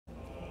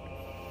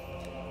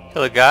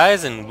Hello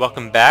guys, and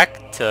welcome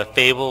back to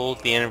Fable,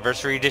 the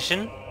Anniversary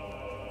Edition.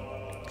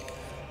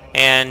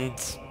 And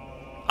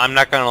I'm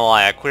not gonna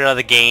lie, I quit out of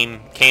the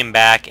game, came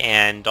back,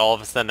 and all of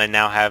a sudden I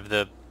now have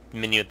the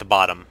menu at the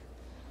bottom.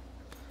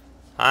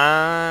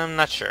 I'm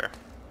not sure.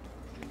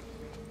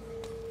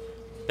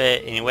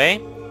 But anyway,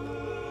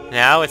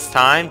 now it's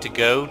time to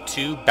go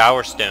to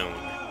Bowerstone.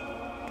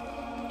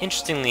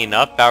 Interestingly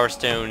enough,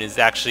 Bowerstone is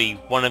actually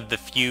one of the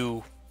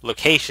few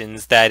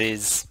locations that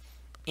is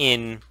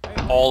in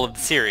all of the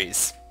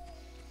series,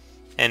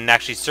 and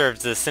actually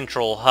serves as a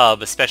central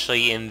hub,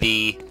 especially in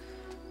the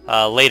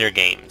later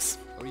games.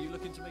 Are you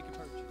looking to make a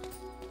purchase?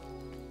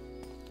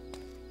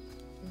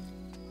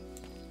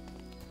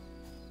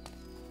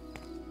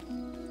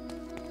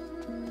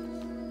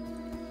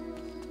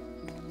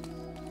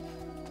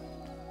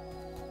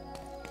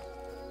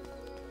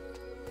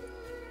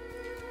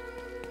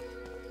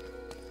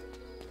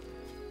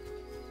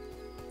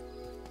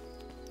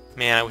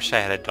 Man, I wish I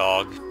had a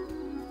dog.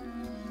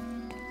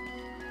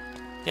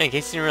 Yeah, in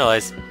case you didn't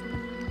realize,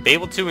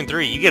 Fable 2 and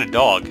 3, you get a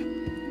dog.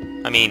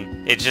 I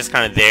mean, it's just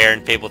kind of there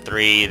in Fable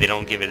 3. They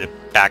don't give it a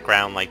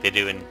background like they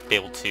do in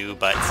Fable 2,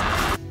 but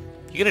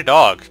you get a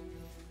dog.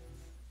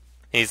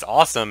 And he's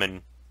awesome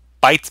and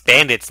bites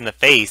bandits in the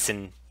face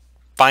and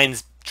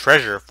finds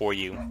treasure for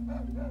you.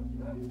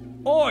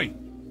 Oi!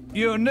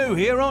 You're new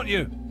here, aren't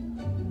you?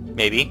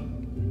 Maybe.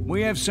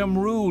 We have some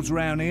rules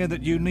round here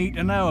that you need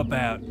to know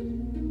about.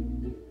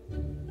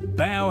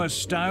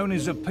 Bowerstone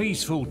is a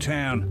peaceful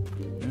town.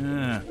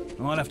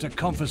 I'll have to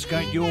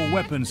confiscate your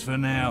weapons for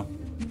now.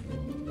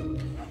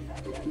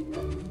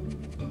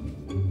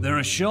 There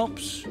are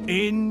shops,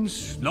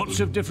 inns, lots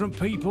of different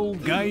people,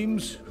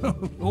 games,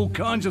 all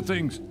kinds of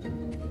things.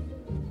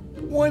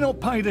 Why not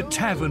pay the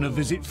tavern a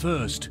visit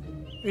first?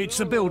 It's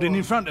the building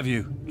in front of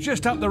you,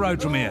 just up the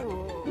road from here.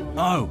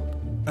 Oh,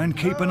 and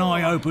keep an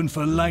eye open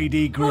for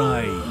Lady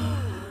Grey.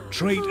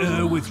 Treat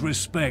her with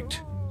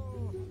respect.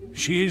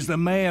 She is the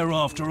mayor,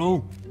 after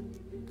all.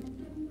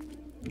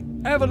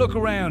 Have a look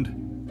around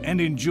and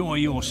enjoy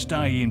your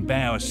stay in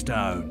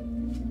Bowerstone.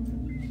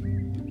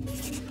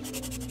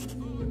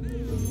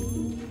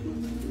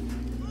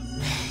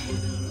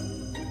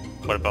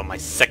 What about my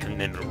Second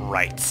Amendment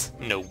rights?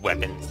 No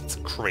weapons. It's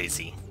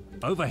crazy.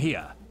 Over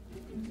here.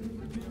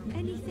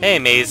 Hey,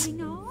 Maze.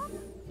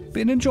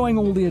 Been enjoying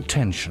all the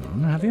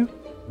attention, have you?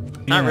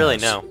 Not really,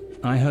 Yes. no.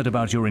 I heard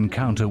about your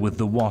encounter with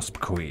the Wasp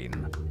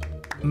Queen.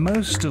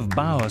 Most of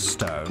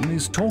Bowerstone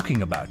is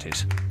talking about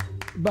it.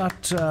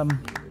 But,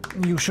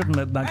 you shouldn't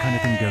let that kind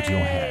of thing go to your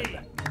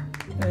head.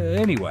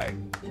 Anyway,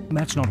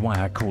 that's not why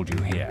I called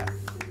you here.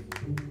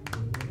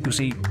 You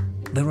see,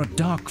 there are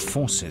dark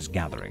forces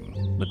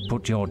gathering that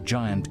put your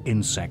giant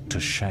insect to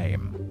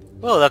shame.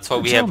 Well, that's why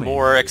we Tell have me,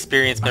 more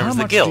experienced members of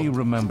the How much guild do you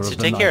remember to of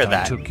the take care night of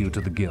that. I took you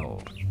to the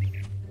guild?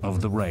 Of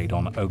the raid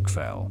on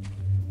Oakvale?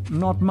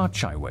 Not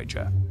much, I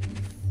wager.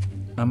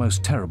 A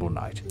most terrible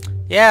night.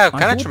 Yeah, I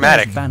kind of thought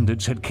traumatic. those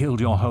bandits had killed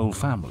your whole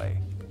family,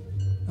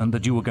 and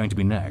that you were going to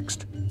be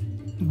next.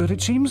 But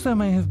it seems there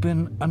may have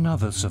been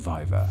another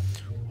survivor.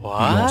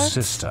 What? Your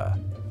sister.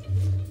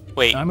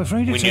 Wait, I'm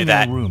afraid we it's knew only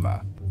that. a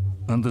rumor,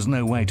 and there's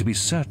no way to be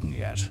certain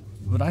yet.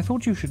 But I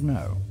thought you should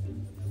know.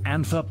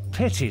 And for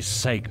pity's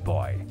sake,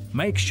 boy,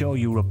 make sure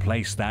you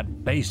replace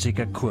that basic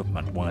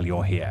equipment while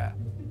you're here.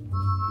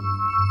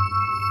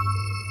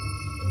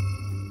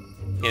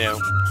 You know,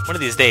 one of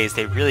these days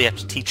they really have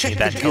to teach me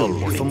that Guild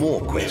teleporting. for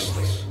more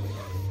quests.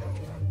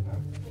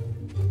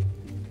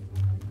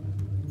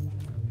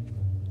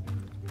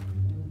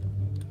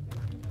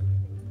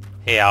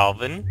 Hey,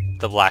 Alvin,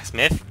 the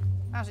blacksmith.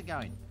 How's it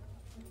going?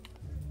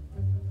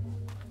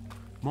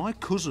 My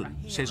cousin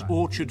says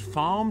Orchard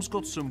Farm's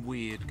got some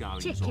weird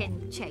goings on.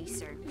 Chicken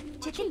chaser.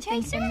 Chicken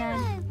chaser,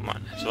 man. Come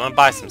on, I just want to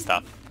buy some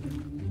stuff.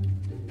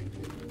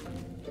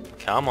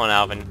 Come on,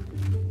 Alvin.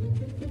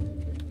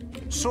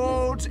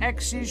 Swords,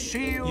 axes,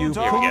 shields,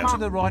 Here we all go. to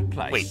the right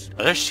place. Wait,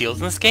 are there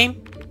shields in this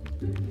game?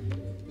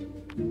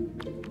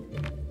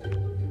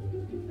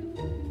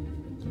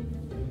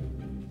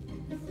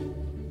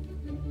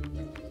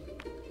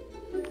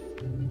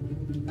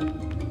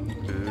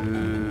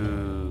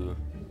 Ooh.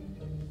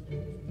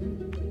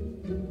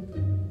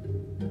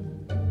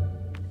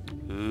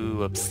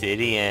 Ooh,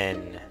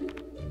 obsidian.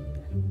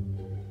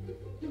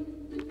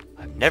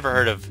 I've never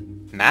heard of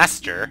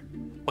Master.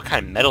 What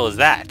kind of metal is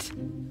that?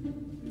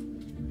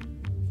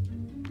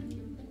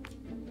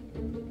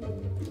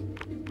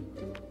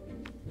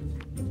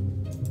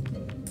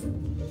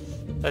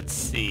 Let's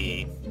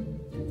see.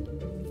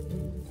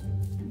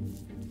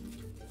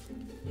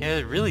 Yeah,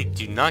 they really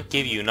do not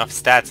give you enough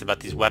stats about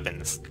these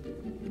weapons.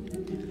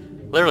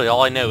 Literally,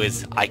 all I know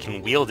is I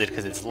can wield it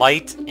because it's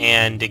light,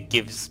 and it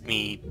gives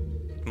me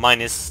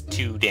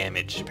 -2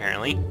 damage,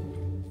 apparently.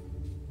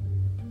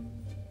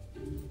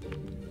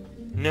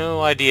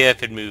 No idea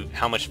if it moves,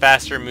 how much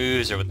faster it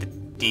moves, or what the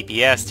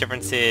DPS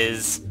difference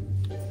is.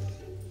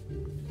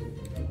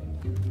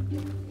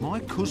 My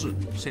cousin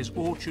says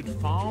Orchard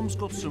Farm's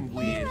got some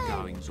weird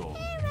goings on.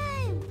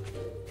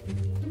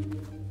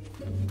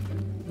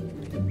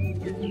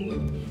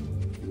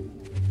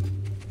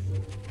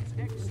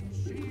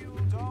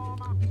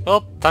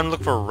 Well, time to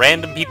look for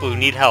random people who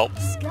need help.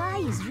 Sky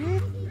is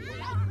rude.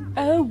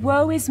 Oh,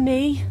 woe is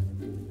me.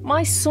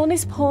 My son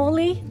is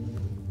poorly.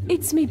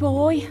 It's me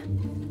boy.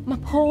 My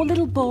poor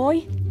little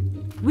boy.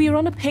 We were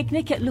on a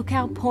picnic at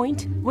Lookout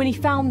Point when he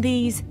found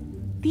these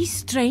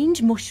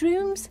strange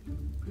mushrooms.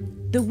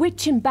 The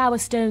witch in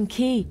Bowerstone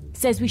Key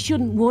says we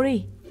shouldn't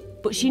worry,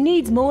 but she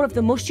needs more of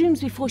the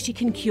mushrooms before she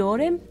can cure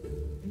him.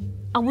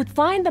 I would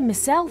find them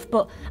myself,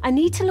 but I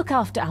need to look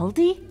after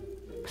Aldi.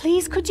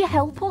 Please, could you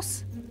help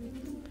us?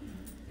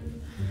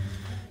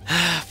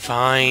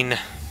 Fine.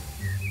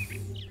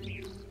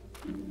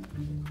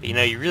 But, you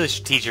know, you really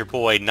should teach your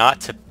boy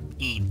not to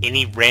eat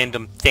any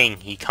random thing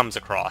he comes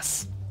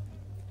across.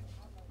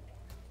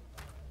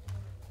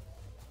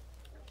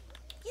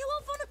 You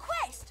off on a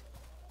quest?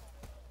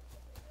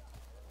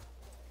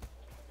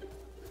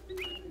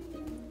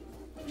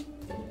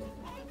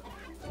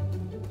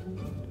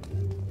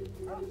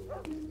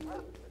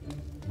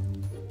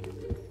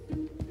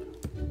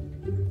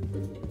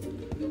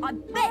 I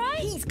bet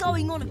he's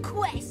going on a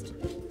quest.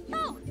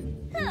 Oh,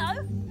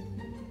 hello.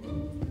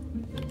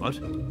 What?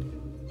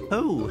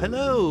 Oh,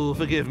 hello,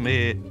 forgive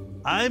me.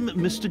 I'm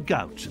Mr.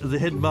 Gout, the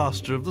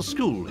headmaster of the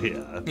school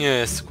here.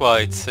 Yes,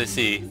 quite, I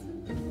see.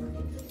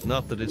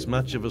 Not that it's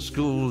much of a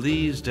school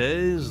these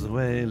days, the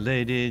way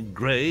Lady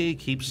Grey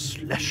keeps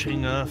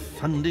slashing our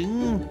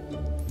funding.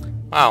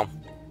 Wow.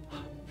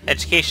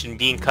 Education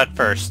being cut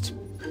first.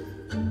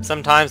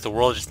 Sometimes the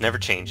world just never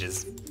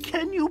changes.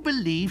 Can you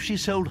believe she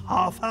sold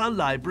half our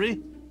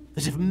library?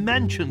 As if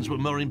mansions were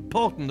more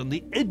important than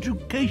the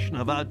education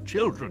of our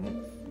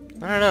children.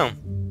 I don't know.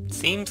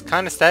 Seems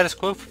kind of status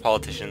quo for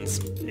politicians.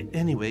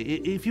 Anyway,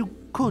 if you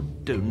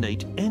could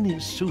donate any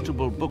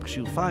suitable books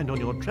you find on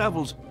your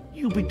travels,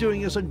 you'd be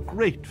doing us a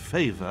great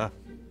favor.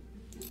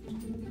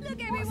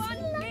 Look, everyone.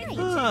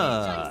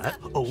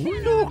 Oh,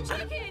 look!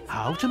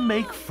 How to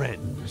make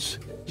friends.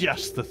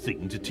 Just the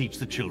thing to teach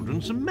the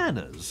children some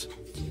manners.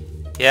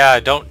 Yeah,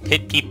 don't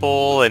hit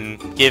people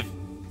and give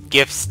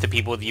gifts to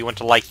people that you want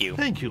to like you.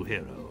 Thank you,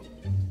 hero.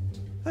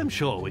 I'm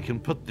sure we can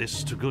put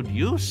this to good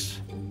use.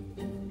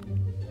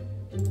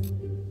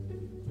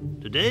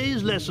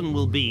 Today's lesson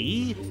will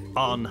be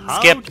on how...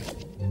 Skip.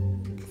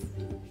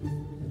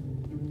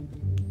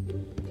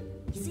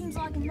 He seems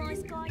like a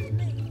nice guy to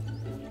me.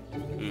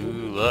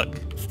 Ooh, look.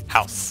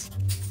 House.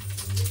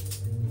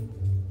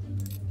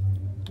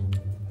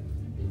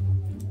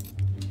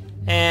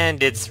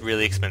 And it's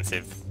really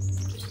expensive.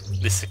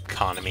 This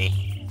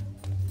economy.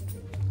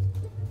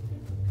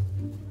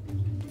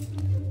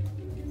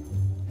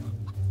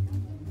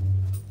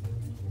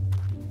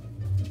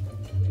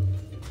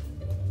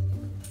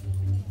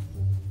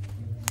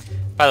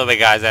 By the way,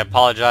 guys, I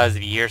apologize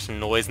if you hear some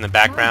noise in the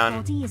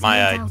background.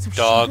 My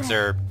dogs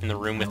are in the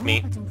room with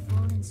me.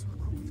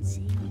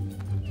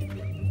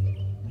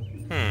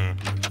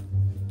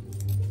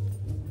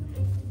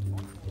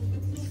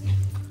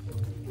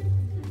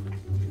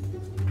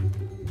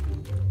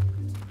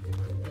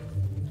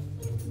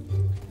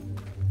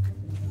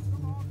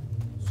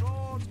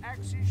 Swords,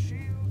 axes,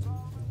 shields,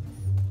 armor.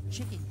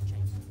 Chicken,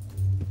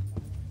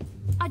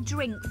 A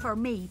drink for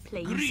me,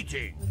 please.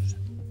 Greetings.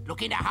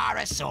 looking to hire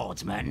a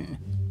swordsman?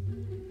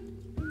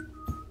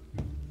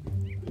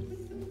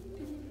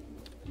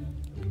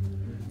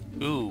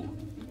 Ooh.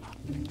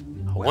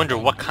 I wonder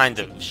what kinds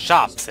of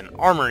shops and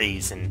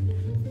armories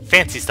and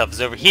fancy stuff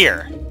is over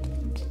here.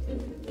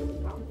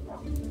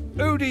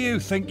 Who do you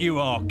think you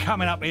are,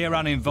 coming up here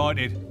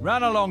uninvited?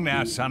 Run along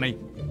now, Sonny.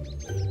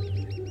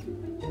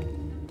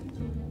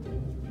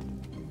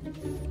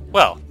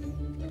 Well,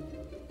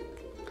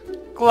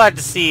 glad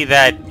to see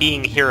that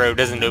being a hero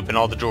doesn't open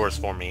all the drawers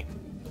for me.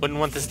 Wouldn't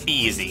want this to be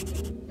easy.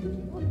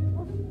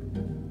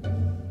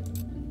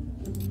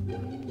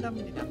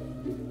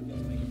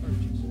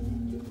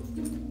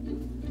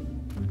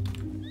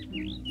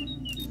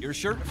 You're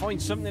sure to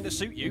find something to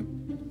suit you.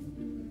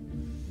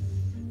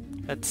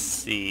 Let's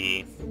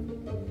see.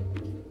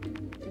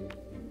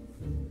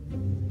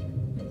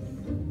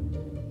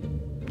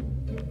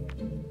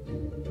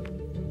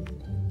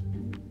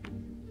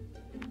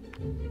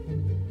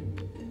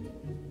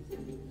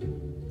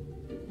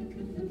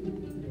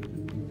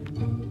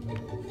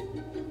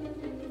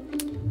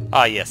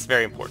 Ah, yes,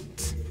 very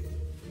important.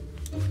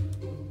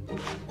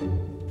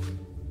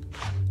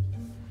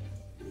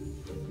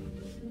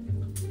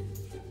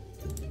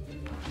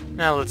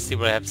 Now let's see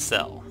what I have to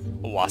sell.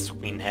 A wasp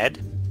queen head.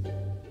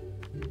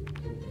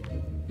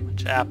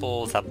 Bunch of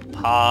apples, apple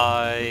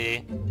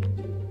pie.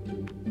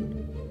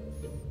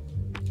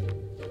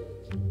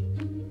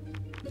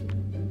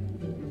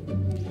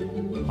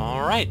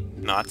 Alright,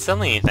 not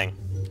selling anything.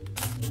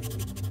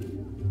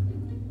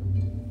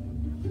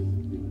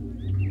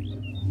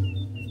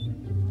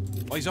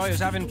 Isaiah's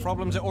having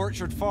problems at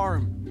Orchard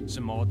Farm.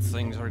 Some odd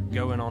things are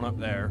going on up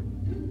there.